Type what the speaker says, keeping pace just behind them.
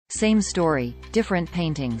Same story, different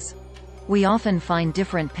paintings. We often find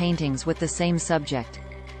different paintings with the same subject.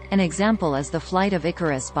 An example is The Flight of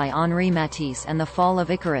Icarus by Henri Matisse and The Fall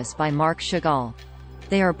of Icarus by Marc Chagall.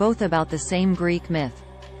 They are both about the same Greek myth.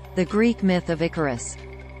 The Greek myth of Icarus.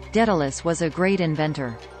 Daedalus was a great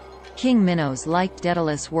inventor. King Minos liked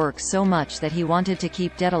Daedalus' work so much that he wanted to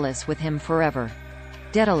keep Daedalus with him forever.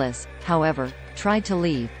 Daedalus, however, tried to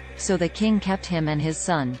leave, so the king kept him and his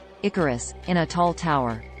son, Icarus, in a tall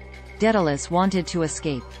tower. Daedalus wanted to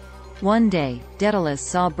escape. One day, Daedalus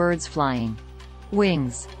saw birds flying.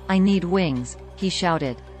 "Wings! I need wings," he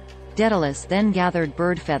shouted. Daedalus then gathered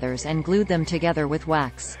bird feathers and glued them together with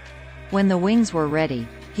wax. When the wings were ready,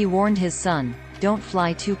 he warned his son, "Don't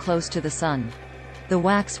fly too close to the sun. The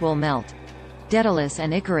wax will melt." Daedalus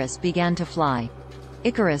and Icarus began to fly.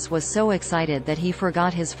 Icarus was so excited that he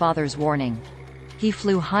forgot his father's warning. He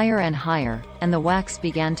flew higher and higher, and the wax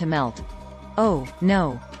began to melt. "Oh,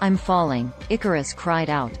 no, I'm falling," Icarus cried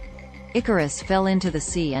out. Icarus fell into the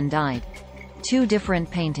sea and died. Two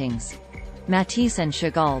different paintings. Matisse and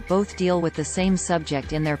Chagall both deal with the same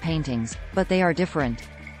subject in their paintings, but they are different.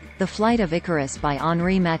 The Flight of Icarus by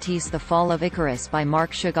Henri Matisse, The Fall of Icarus by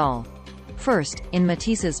Marc Chagall. First, in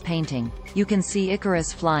Matisse's painting, you can see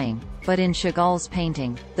Icarus flying, but in Chagall's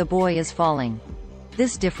painting, the boy is falling.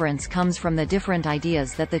 This difference comes from the different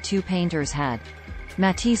ideas that the two painters had.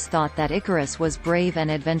 Matisse thought that Icarus was brave and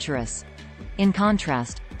adventurous. In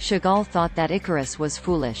contrast, Chagall thought that Icarus was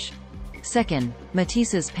foolish. Second,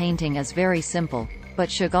 Matisse's painting is very simple, but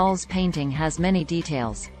Chagall's painting has many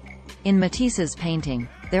details. In Matisse's painting,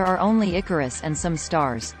 there are only Icarus and some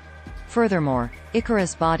stars. Furthermore,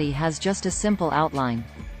 Icarus' body has just a simple outline.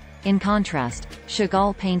 In contrast,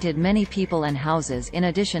 Chagall painted many people and houses in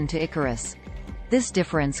addition to Icarus. This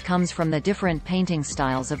difference comes from the different painting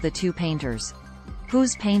styles of the two painters.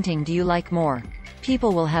 Whose painting do you like more?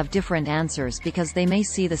 People will have different answers because they may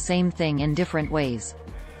see the same thing in different ways.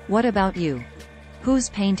 What about you? Whose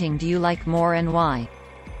painting do you like more and why?